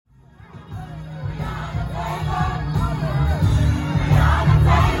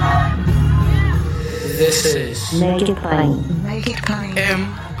This is Make It Plain. Make It Plain.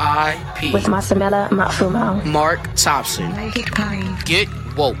 MIP With Masamela Matfumo. Mark Thompson. Make It Plain. Get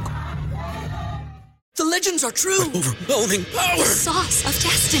woke. The legends are true. Overwhelming power! The sauce of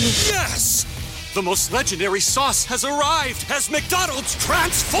destiny. Yes! The most legendary sauce has arrived as McDonald's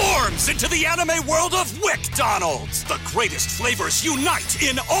transforms into the anime world of WickDonald's. The greatest flavors unite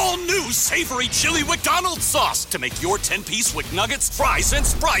in all new savory chili McDonald's sauce to make your 10-piece Wick Nuggets, fries, and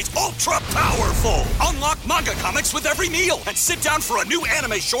Sprite ultra-powerful. Unlock manga comics with every meal and sit down for a new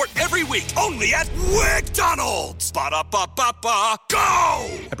anime short every week only at WickDonald's. Ba-da-ba-ba-ba, go!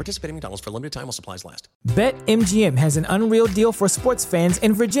 At participating McDonald's for a limited time while supplies last. BetMGM has an unreal deal for sports fans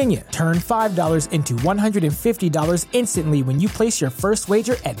in Virginia. Turn $5 into $150 instantly when you place your first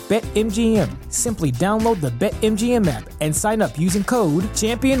wager at BetMGM. Simply download the BetMGM app and sign up using code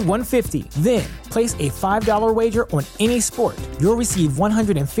Champion150. Then, place a $5 wager on any sport. You'll receive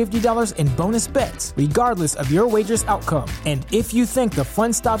 $150 in bonus bets, regardless of your wager's outcome. And if you think the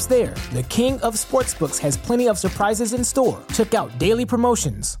fun stops there, the King of Sportsbooks has plenty of surprises in store. Check out daily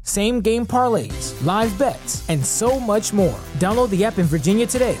promotions, same-game parlays, live bets, and so much more. Download the app in Virginia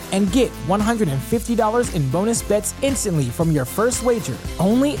today and get $150 in bonus bets instantly from your first wager.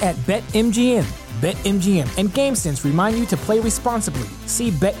 Only at BetMGM. BetMGM and GameSense remind you to play responsibly. See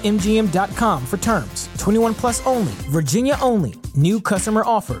BetMGM.com for terms. 21 plus only. Virginia only. New customer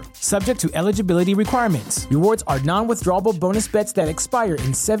offer. Subject to eligibility requirements. Rewards are non-withdrawable bonus bets that expire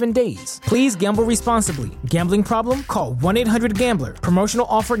in 7 days. Please gamble responsibly. Gambling problem? Call 1-800-GAMBLER. Promotional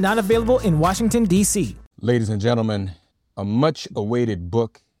offer not available in Washington, D.C. Ladies and gentlemen, a much-awaited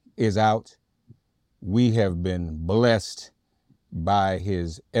book is out. We have been blessed by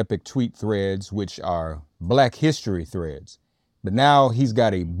his epic tweet threads, which are Black history threads. But now he's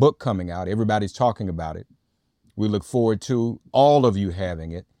got a book coming out. Everybody's talking about it. We look forward to all of you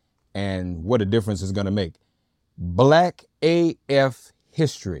having it and what a difference it's going to make. Black AF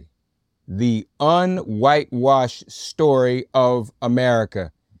History, the Un-Whitewashed Story of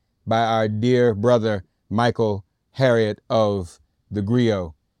America by our dear brother, Michael Harriot of the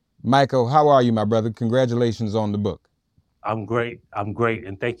Griot. Michael, how are you, my brother? Congratulations on the book. I'm great.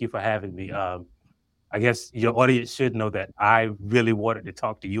 And thank you for having me. I guess your audience should know that I really wanted to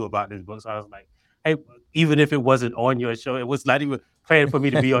talk to you about this book. So I was like, hey, even if it wasn't on your show, it was not even planned for me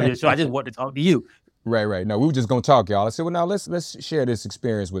to be on your show. I just wanted to talk to you. Right. No, we were just going to talk, y'all. I said, well, now let's share this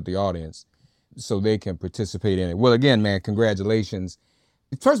experience with the audience so they can participate in it. Well, again, man, congratulations.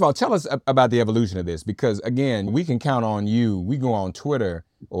 First of all, tell us about the evolution of this, because, again, we can count on you. We go on Twitter,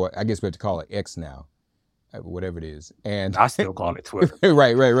 or I guess we have to call it X now, whatever it is. And I still call it Twitter.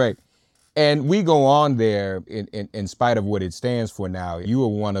 Right. And we go on there in spite of what it stands for now. You are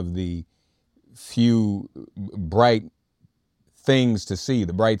one of the few bright things to see,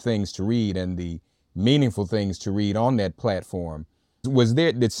 the bright things to read, and the meaningful things to read on that platform.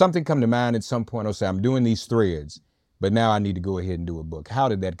 Did something come to mind at some point? Or say, I'm doing these threads, but now I need to go ahead and do a book. How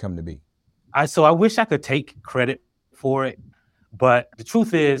did that come to be? So I wish I could take credit for it, but the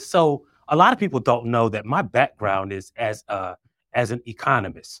truth is, so a lot of people don't know that my background is as an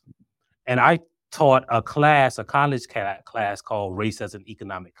economist. And I taught a college class called Race as an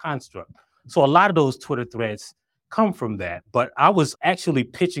Economic Construct. So a lot of those Twitter threads come from that. But I was actually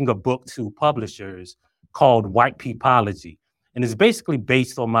pitching a book to publishers called White Peopleology. And it's basically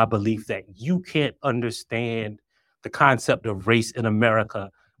based on my belief that you can't understand the concept of race in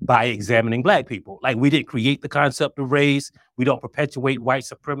America by examining Black people. Like, we didn't create the concept of race. We don't perpetuate white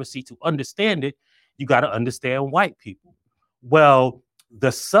supremacy. To understand it, you got to understand white people. Well,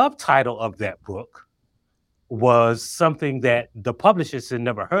 the subtitle of that book was something that the publishers had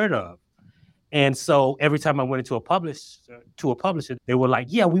never heard of. And so every time I went into a publisher, they were like,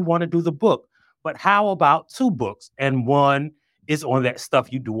 yeah, we want to do the book, but how about 2 books? And one is on that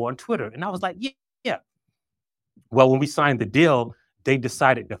stuff you do on Twitter. And I was like, yeah. Well, when we signed the deal, they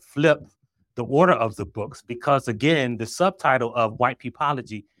decided to flip the order of the books because, again, the subtitle of White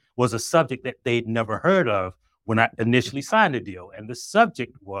Peopleology was a subject that they'd never heard of when I initially signed the deal. And the subtitle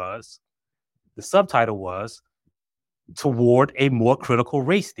was Toward a More Critical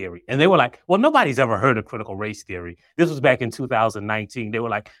Race Theory. And they were like, well, nobody's ever heard of critical race theory. This was back in 2019. They were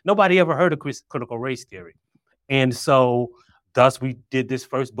like, nobody ever heard of critical race theory. And so thus we did this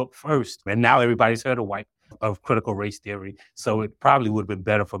first book first. And now everybody's heard of critical race theory. So it probably would have been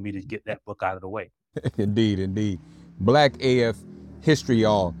better for me to get that book out of the way. Indeed. Black AF History,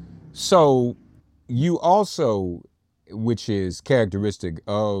 y'all. So you also, which is characteristic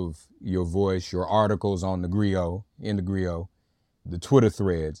of your voice, your articles on the Griot, the Twitter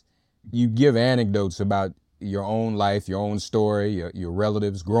threads, you give anecdotes about your own life, your own story, your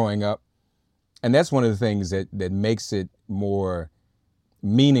relatives growing up. And that's one of the things that makes it more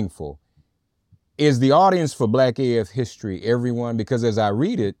meaningful. Is the audience for Black AF history everyone? Because as I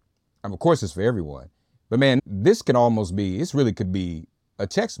read it, of course it's for everyone. But man, this really could be a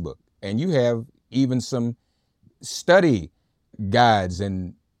textbook. And you have even some study guides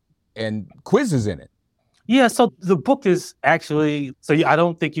and quizzes in it. Yeah, so the book is actually, I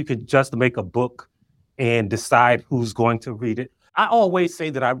don't think you could just make a book and decide who's going to read it. I always say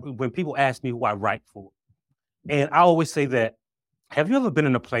that when people ask me who I write for, and I always say that, have you ever been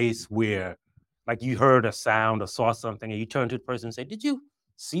in a place where like you heard a sound or saw something and you turn to the person and say, did you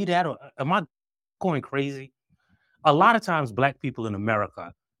see that? Or am I going crazy? A lot of times Black people in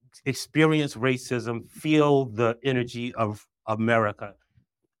America experience racism, feel the energy of America.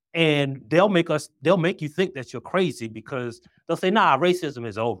 And they'll make you think that you're crazy because they'll say, nah, racism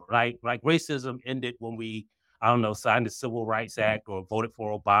is over, right? Like racism ended when we, I don't know, signed the Civil Rights Act or voted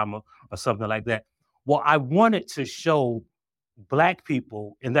for Obama or something like that. Well, I wanted to show Black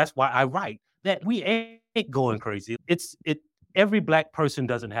people, and that's why I write, that we ain't going crazy. Every Black person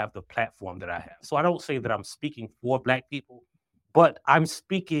doesn't have the platform that I have. So I don't say that I'm speaking for Black people, but I'm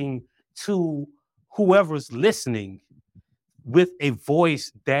speaking to whoever's listening with a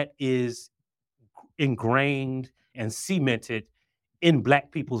voice that is ingrained and cemented in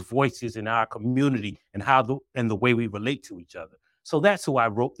Black people's voices in our community and the way we relate to each other. So that's who I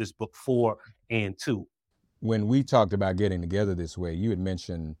wrote this book for and to. When we talked about getting together this way, you had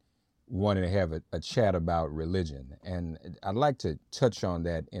mentioned wanting to have a chat about religion. And I'd like to touch on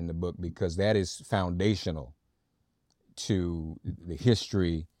that in the book because that is foundational to the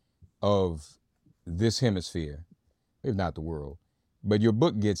history of this hemisphere, if not the world. But your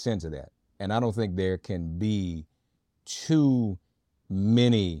book gets into that. And I don't think there can be too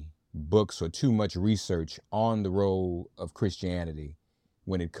many books or too much research on the role of Christianity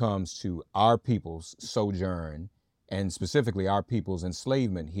when it comes to our people's sojourn and specifically our people's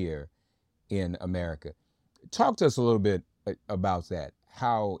enslavement here in America. Talk to us a little bit about that,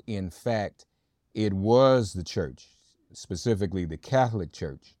 how in fact it was the church, specifically the Catholic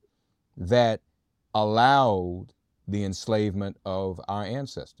Church, that allowed the enslavement of our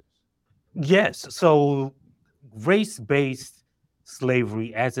ancestors. Yes, so race-based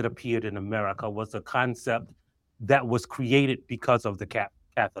slavery as it appeared in America was a concept that was created because of the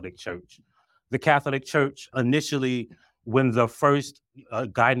Catholic Church. The Catholic Church initially, when the first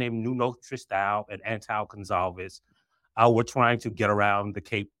guy named Nuno Tristão and Antal Gonçalves were trying to get around the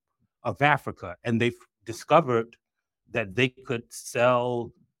Cape of Africa, and they discovered that they could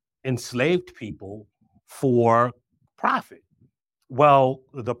sell enslaved people for profit. Well,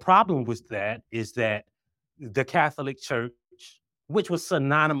 the problem with that is that the Catholic Church, which was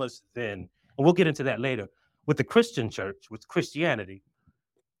synonymous then, and we'll get into that later, with the Christian church, with Christianity,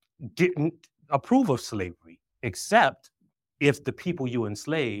 didn't approve of slavery, except if the people you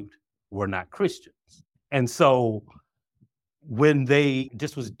enslaved were not Christians. And so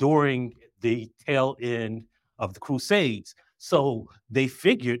this was during the tail end of the Crusades. So they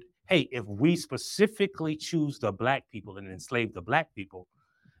figured, hey, if we specifically choose the Black people and enslave the Black people,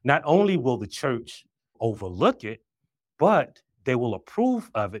 not only will the church overlook it, but they will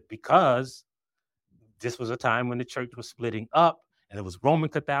approve of it because this was a time when the church was splitting up and it was Roman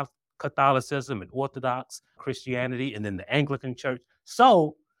Catholicism and Orthodox Christianity and then the Anglican Church.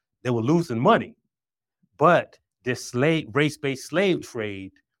 So they were losing money. But this race-based slave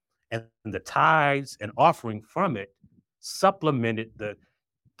trade and the tithes and offering from it supplemented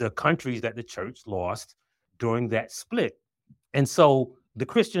the countries that the church lost during that split. And so the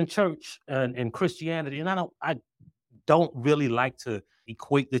Christian church and Christianity, and I don't really like to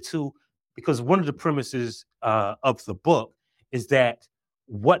equate the two because one of the premises of the book is that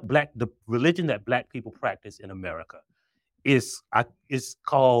the religion that Black people practice in America is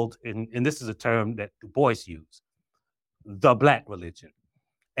called, and this is a term that Du Bois used, the Black religion.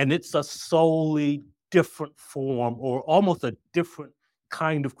 And it's a solely different form or almost a different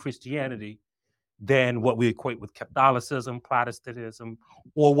kind of Christianity than what we equate with Catholicism, Protestantism,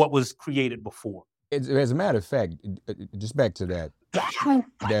 or what was created before. As a matter of fact, just back to that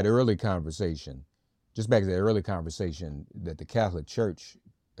early conversation, that the Catholic Church,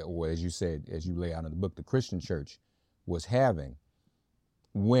 or as you said, as you lay out in the book, the Christian Church was having,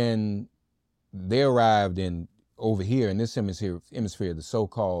 when they arrived over here in this hemisphere, the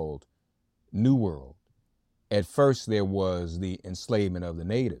so-called New World. At first, there was the enslavement of the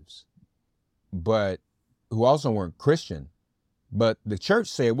natives, but who also weren't Christian. But the church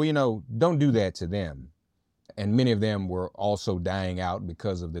said, well, don't do that to them. And many of them were also dying out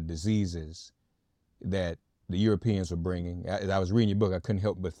because of the diseases that the Europeans were bringing. As I was reading your book, I couldn't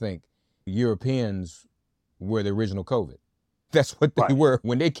help but think, Europeans were the original COVID. That's what they were.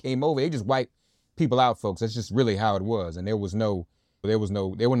 When they came over, they just wiped people out, folks. That's just really how it was. And there were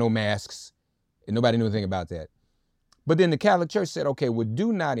no masks, and nobody knew anything about that. But then the Catholic Church said, okay, well,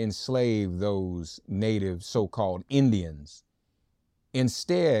 do not enslave those native so-called Indians.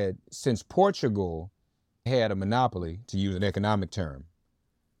 Instead, since Portugal had a monopoly, to use an economic term,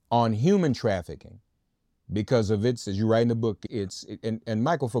 on human trafficking, because of its, as you write in the book, and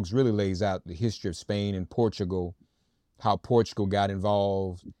Michael Folks really lays out the history of Spain and Portugal, how Portugal got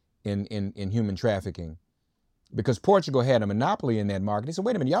involved in human trafficking. Because Portugal had a monopoly in that market. He said,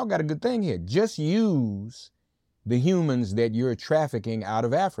 wait a minute, y'all got a good thing here. Just use the humans that you're trafficking out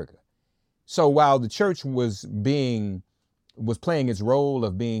of Africa. So while the church was playing its role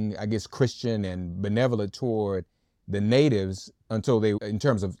of being, I guess, Christian and benevolent toward the natives in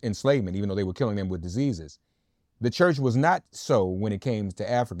terms of enslavement, even though they were killing them with diseases, the church was not so when it came to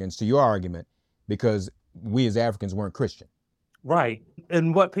Africans, to your argument, because we as Africans weren't Christian. Right.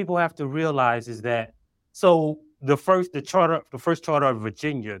 And what people have to realize is that, so the first charter of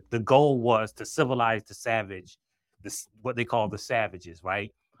Virginia, the goal was to civilize the savage, what they call the savages,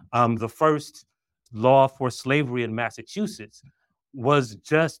 right? The first law for slavery in Massachusetts was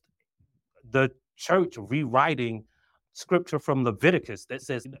just the church rewriting scripture from Leviticus that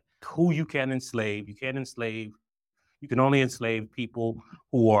says who you can enslave. You can't enslave. You can only enslave people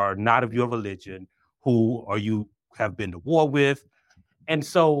who are not of your religion, you have been to war with. And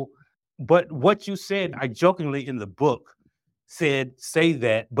so, but what you said, I jokingly in the book say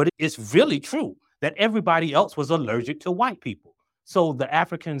that, but it's really true that everybody else was allergic to white people. So the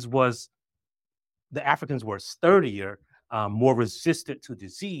Africans were sturdier, more resistant to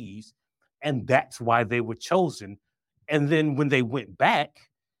disease, and that's why they were chosen. And then when they went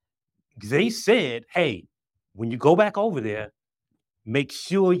back, they said, hey, when you go back over there, make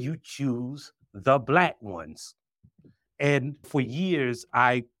sure you choose the black ones. And for years,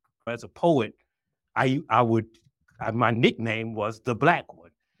 as a poet, my nickname was the Black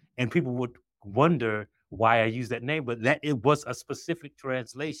One. And people would wonder why I use that name, but that it was a specific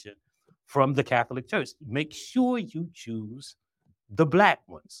translation from the Catholic Church. Make sure you choose the black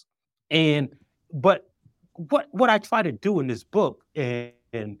ones. But what I try to do in this book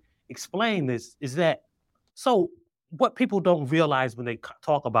and explain this is that, so what people don't realize when they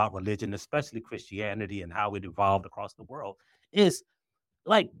talk about religion, especially Christianity and how it evolved across the world, is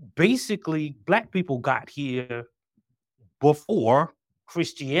like basically black people got here before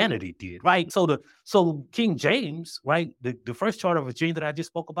Christianity did, right? So King James, right, the first charter of Virginia that I just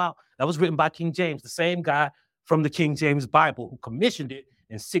spoke about, that was written by King James, the same guy from the King James Bible who commissioned it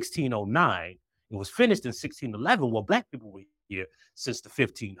in 1609. It was finished in 1611. Well, black people were here since the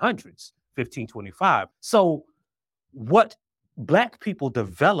 1500s, 1525. So what black people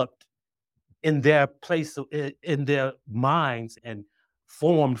developed in their place, in their minds and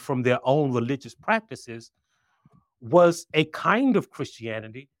formed from their own religious practices was a kind of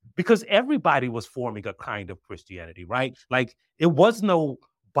Christianity, because everybody was forming a kind of Christianity, right? Like it was no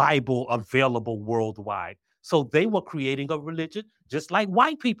Bible available worldwide. So they were creating a religion just like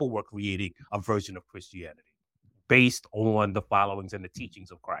white people were creating a version of Christianity based on the followings and the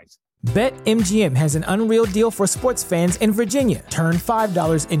teachings of Christ. BetMGM has an unreal deal for sports fans in Virginia. Turn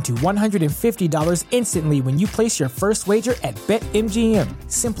 $5 into $150 instantly when you place your first wager at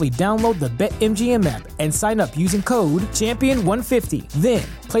BetMGM. Simply download the BetMGM app and sign up using code Champion150. Then,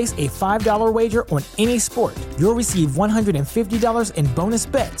 place a $5 wager on any sport. You'll receive $150 in bonus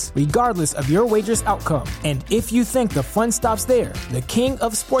bets, regardless of your wager's outcome. And if you think the fun stops there, the king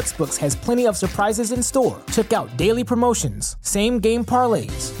of sportsbooks has plenty of surprises in store. Check out daily promotions, same-game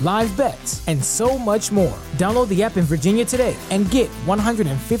parlays, live bets, and so much more. Download the app in Virginia today and get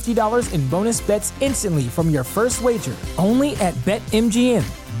 $150 in bonus bets instantly from your first wager. Only at BetMGM.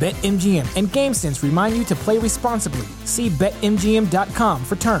 BetMGM and GameSense remind you to play responsibly. See BetMGM.com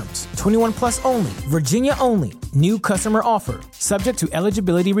for terms. 21 plus only. Virginia only. New customer offer. Subject to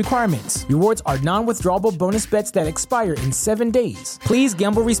eligibility requirements. Rewards are non-withdrawable bonus bets that expire in 7 days. Please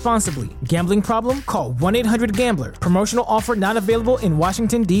gamble responsibly. Gambling problem? Call 1-800-GAMBLER. Promotional offer not available in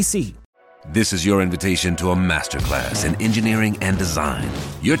Washington, D.C. This is your invitation to a masterclass in engineering and design.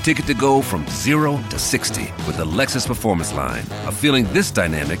 Your ticket to go from 0 to 60 with the Lexus Performance Line. A feeling this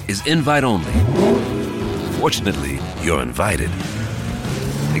dynamic is invite only. Fortunately, you're invited.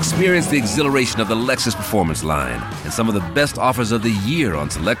 Experience the exhilaration of the Lexus Performance Line and some of the best offers of the year on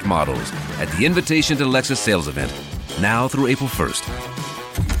select models at the Invitation to Lexus sales event, now through April 1st.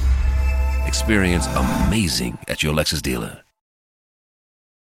 Experience amazing at your Lexus dealer.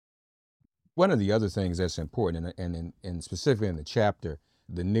 One of the other things that's important, and specifically in the chapter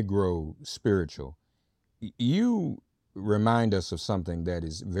the Negro spiritual. You remind us of something that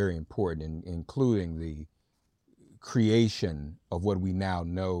is very important, including the creation of what we now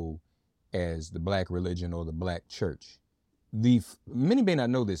know as the black religion or the black church. Many may not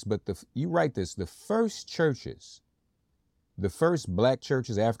know this, but you write this, the first black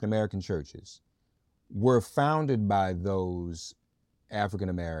churches, African-American churches, were founded by those African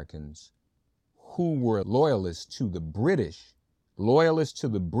Americans who were loyalists to the British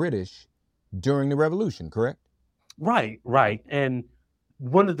during the Revolution, correct? Right. And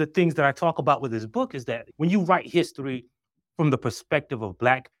one of the things that I talk about with this book is that when you write history from the perspective of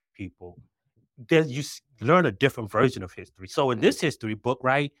Black people, you learn a different version of history. So in this history book,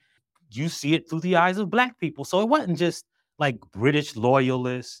 right, you see it through the eyes of Black people. So it wasn't just like British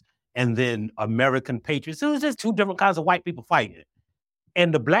loyalists and then American patriots. It was just two different kinds of white people fighting.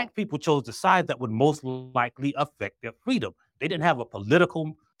 And the Black people chose the side that would most likely affect their freedom. They didn't have a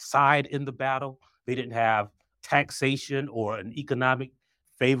political side in the battle. They didn't have taxation or an economic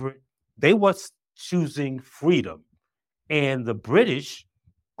favorite. They was choosing freedom. And the British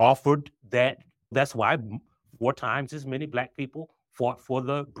offered that. That's why 4 times as many Black people fought for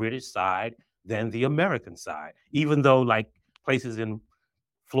the British side than the American side, even though like places in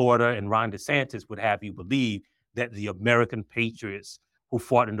Florida and Ron DeSantis would have you believe that the American patriots who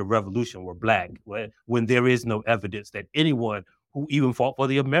fought in the Revolution were Black, when there is no evidence that anyone who even fought for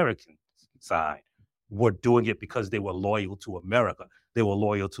the American side were doing it because they were loyal to America. They were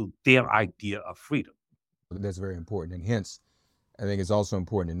loyal to their idea of freedom. That's very important. And hence, I think it's also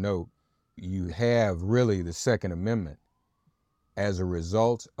important to note, you have really the Second Amendment as a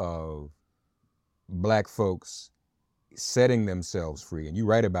result of Black folks setting themselves free. And you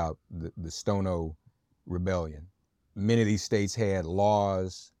write about the Stono Rebellion. Many of these states had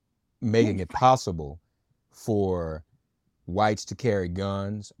laws making it possible for whites to carry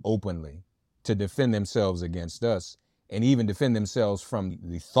guns openly, to defend themselves against us, and even defend themselves from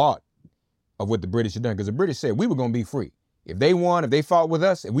the thought of what the British had done. Because the British said we were going to be free. If they won, if they fought with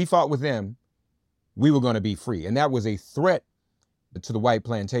us, if we fought with them, we were going to be free. And that was a threat to the white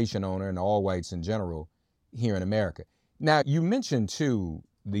plantation owner and all whites in general here in America. Now, you mentioned, too,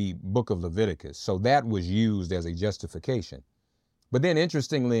 the book of Leviticus. So that was used as a justification. But then,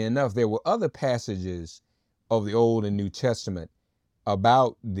 interestingly enough, there were other passages of the Old and New Testament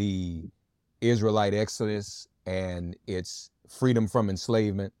about the Israelite Exodus and its freedom from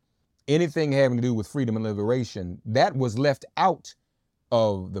enslavement. Anything having to do with freedom and liberation, that was left out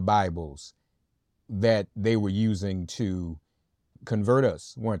of the Bibles that they were using to convert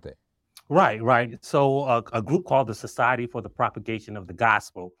us, weren't they? Right. So a group called the Society for the Propagation of the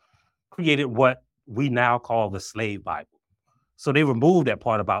Gospel created what we now call the Slave Bible. So they removed that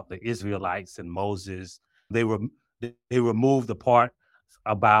part about the Israelites and Moses. They removed the part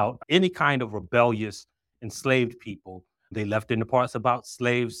about any kind of rebellious enslaved people. They left in the parts about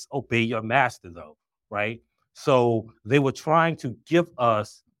slaves, obey your master, though, right? So they were trying to give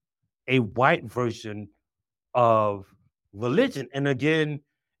us a white version of religion. And again,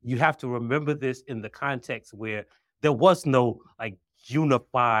 you have to remember this in the context where there was no like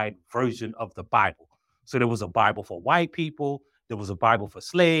unified version of the Bible. So there was a Bible for white people, there was a Bible for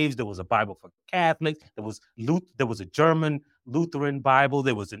slaves, there was a Bible for Catholics, there was a German Lutheran Bible,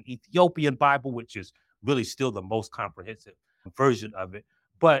 there was an Ethiopian Bible, which is really still the most comprehensive version of it.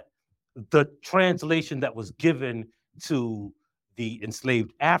 But the translation that was given to the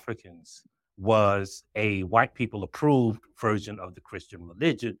enslaved Africans was a white people approved version of the Christian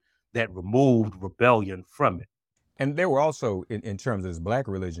religion that removed rebellion from it. And there were also, in terms of this Black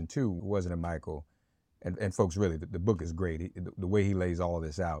religion too, wasn't it, Michael? And folks, really, the book is great. The way he lays all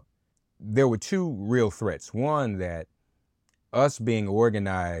this out. There were 2 real threats. One, that us being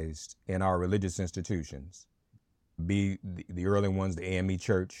organized in our religious institutions, be the early ones, the AME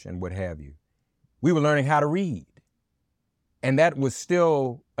Church and what have you, we were learning how to read. And that was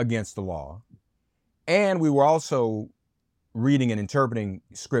still against the law. And we were also reading and interpreting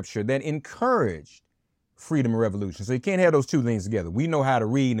scripture that encouraged freedom and revolution. So you can't have those 2 things together. We know how to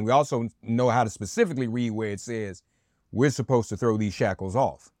read, and we also know how to specifically read where it says we're supposed to throw these shackles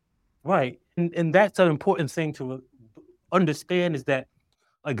off. Right. And that's an important thing to understand, is that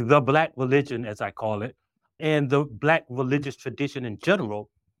like the Black religion, as I call it, and the Black religious tradition in general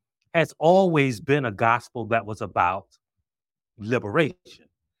has always been a gospel that was about liberation.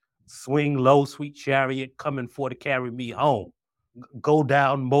 Swing low, sweet chariot, coming for to carry me home. Go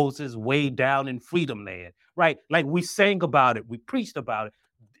down, Moses, way down in freedom land, right? Like we sang about it, we preached about it.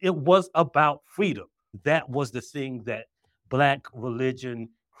 It was about freedom. That was the thing that Black religion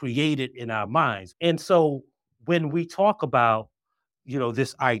created in our minds. And so when we talk about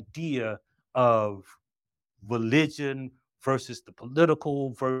this idea of religion versus the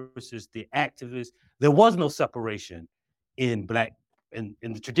political versus the activists. There was no separation in in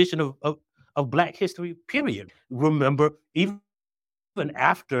the tradition of Black history, period. Remember, even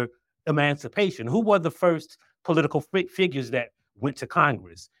after emancipation, who were the first political figures that went to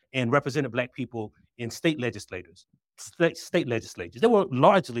Congress and represented Black people in state legislatures? State legislatures. They were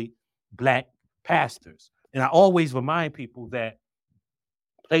largely Black pastors. And I always remind people that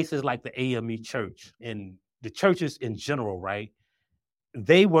places like the AME Church and the churches in general, right?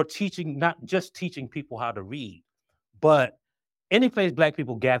 They were teaching, not just teaching people how to read, but any place Black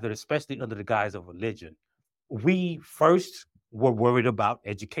people gathered, especially under the guise of religion, we first were worried about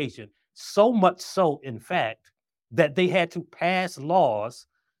education. So much so, in fact, that they had to pass laws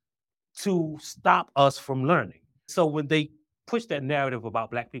to stop us from learning. So when they pushed that narrative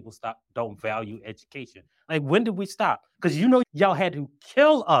about Black people don't value education, like, when did we stop? Because y'all had to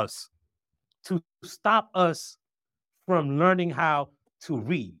kill us to stop us from learning how to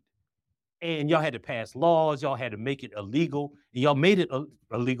read. And y'all had to pass laws, y'all had to make it illegal, and y'all made it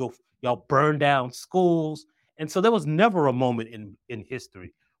illegal. Y'all burned down schools. And so there was never a moment in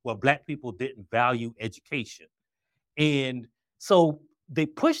history where Black people didn't value education. And so they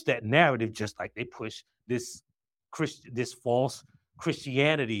pushed that narrative just like they push this false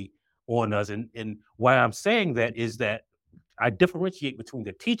Christianity on us. And why I'm saying that is that I differentiate between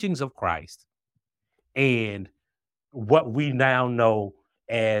the teachings of Christ and what we now know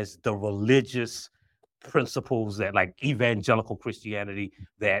as the religious principles that, like, evangelical Christianity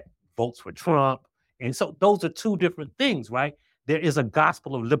that votes for Trump. And so those are two different things, right? There is a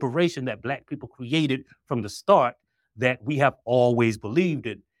gospel of liberation that Black people created from the start that we have always believed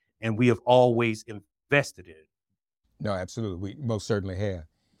in and we have always invested in. No, absolutely. We most certainly have.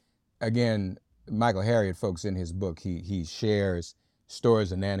 Again, Michael Harriot, folks, in his book, he shares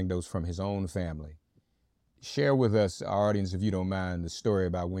stories and anecdotes from his own family. Share with us, our audience, if you don't mind, the story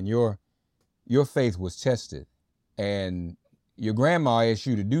about when your faith was tested and your grandma asked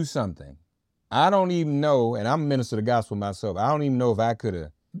you to do something. I don't even know, and I'm a minister of the gospel myself, I don't even know if I could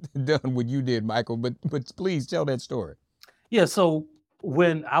have done what you did, Michael, but please tell that story. Yeah, so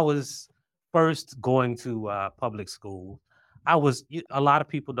when I was first going to public school, a lot of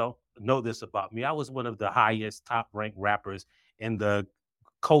people don't know this about me. I was one of the highest top-ranked rappers in the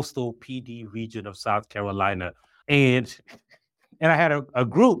coastal PD region of South Carolina. And I had a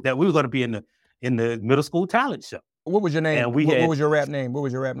group that we were going to be in the middle school talent show. What was your name? And what was your rap name? What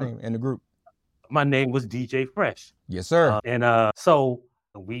was your rap name in the group? My name was DJ Fresh. Yes, sir. So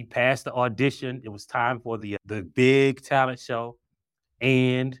we passed the audition. It was time for the big talent show.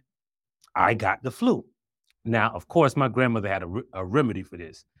 And I got the flu. Now, of course, my grandmother had a remedy for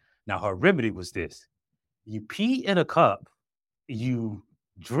this. Now, her remedy was this. You pee in a cup, you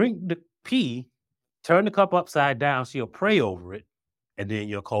drink the pee, turn the cup upside down, she'll pray over it, and then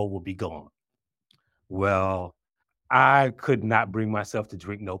your cold will be gone. Well, I could not bring myself to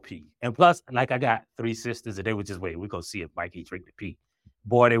drink no pee. And plus, like, I got 3 sisters, and they were just waiting. We're going to see if Mikey drink the pee.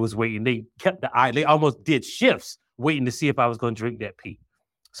 Boy, they was waiting. They kept the eye. They almost did shifts waiting to see if I was going to drink that pee.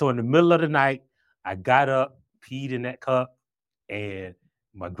 So in the middle of the night, I got up, peed in that cup, and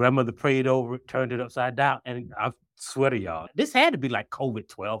my grandmother prayed over it, turned it upside down. And I swear to y'all, this had to be like COVID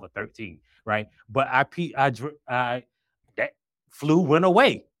 12 or 13, right? But that flu went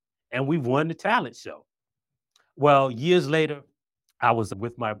away, and we won the talent show. Well, years later, I was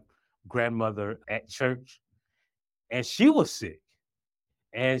with my grandmother at church, and she was sick.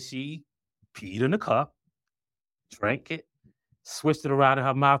 And she peed in a cup, drank it, switched it around in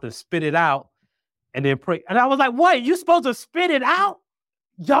her mouth and spit it out, and then prayed. And I was like, what? You supposed to spit it out?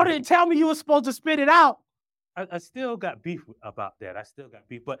 Y'all didn't tell me you were supposed to spit it out. I still got beef about that. I still got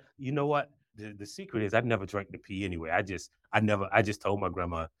beef. But you know what? The secret is I never drank the pee anyway. I just told my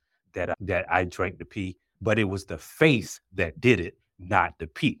grandma that I drank the pee, but it was the faith that did it, not the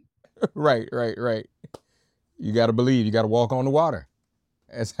pee. Right. You got to believe. You got to walk on the water.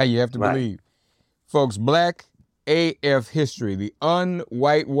 That's how you have to believe. Folks, Black AF History, the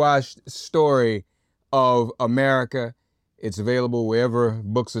Un-Whitewashed Story of America. It's available wherever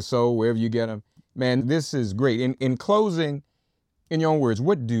books are sold, wherever you get them. Man, this is great. In closing, in your own words,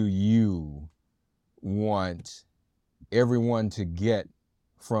 what do you want everyone to get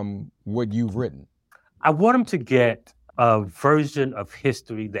from what you've written? I want them to get a version of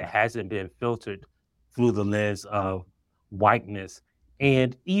history that hasn't been filtered through the lens of whiteness.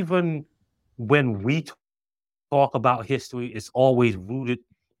 And even when we talk about history, it's always rooted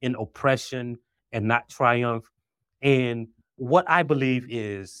in oppression and not triumph. And what I believe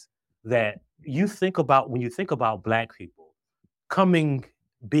is that when you think about Black people,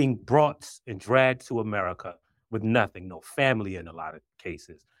 being brought and dragged to America with nothing, no family in a lot of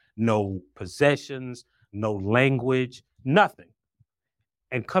cases, no possessions, no language, nothing.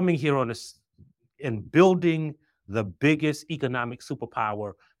 And coming here and building the biggest economic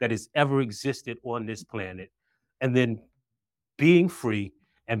superpower that has ever existed on this planet, and then being free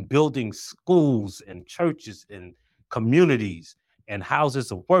and building schools and churches and communities and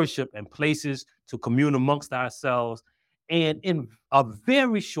houses of worship and places to commune amongst ourselves. And in a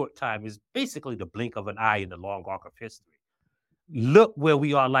very short time, is basically the blink of an eye in the long arc of history. Look where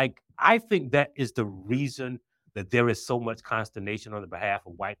we are. Like, I think that is the reason that there is so much consternation on the behalf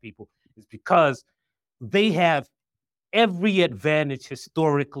of white people, is because they have every advantage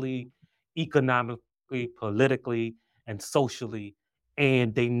historically, economically, politically, and socially,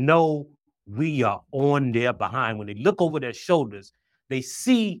 and they know we are on their behind. When they look over their shoulders, they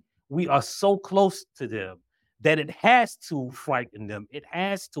see we are so close to them that it has to frighten them. It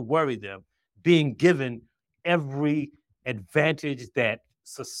has to worry them, being given every advantage that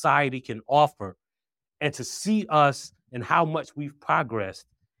society can offer. And to see us and how much we've progressed,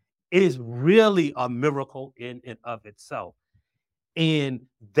 it is really a miracle in and of itself. And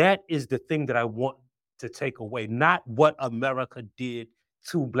that is the thing that I want to take away, not what America did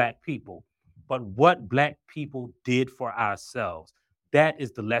to Black people, but what Black people did for ourselves. That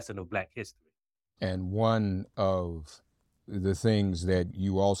is the lesson of Black history. And one of the things that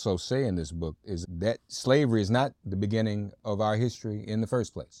you also say in this book is that slavery is not the beginning of our history in the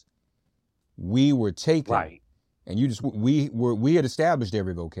first place. We were taken, right, and we had established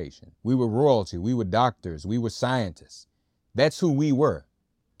every vocation. We were royalty, we were doctors, we were scientists. That's who we were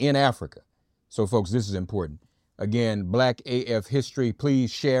in Africa. So folks, this is important. Again, Black AF History,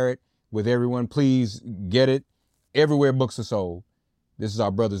 please share it with everyone. Please get it everywhere books are sold. This is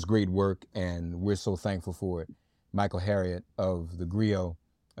our brother's great work, and we're so thankful for it. Michael Harriot of the Griot,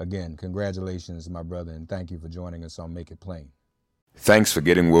 again, congratulations, my brother, and thank you for joining us on Make It Plain. Thanks for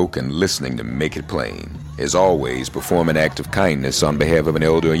getting woke and listening to Make It Plain. As always, perform an act of kindness on behalf of an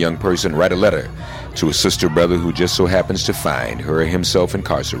elder or young person. Write a letter to a sister brother who just so happens to find her or himself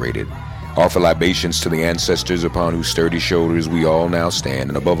incarcerated. Offer libations to the ancestors upon whose sturdy shoulders we all now stand.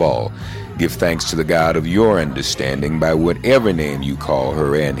 And above all, give thanks to the God of your understanding by whatever name you call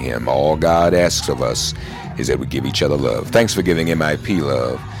her and him. All God asks of us is that we give each other love. Thanks for giving MIP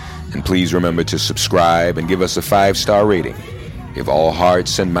love. And please remember to subscribe and give us a 5-star rating. If all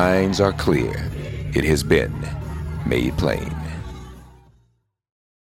hearts and minds are clear, it has been made plain.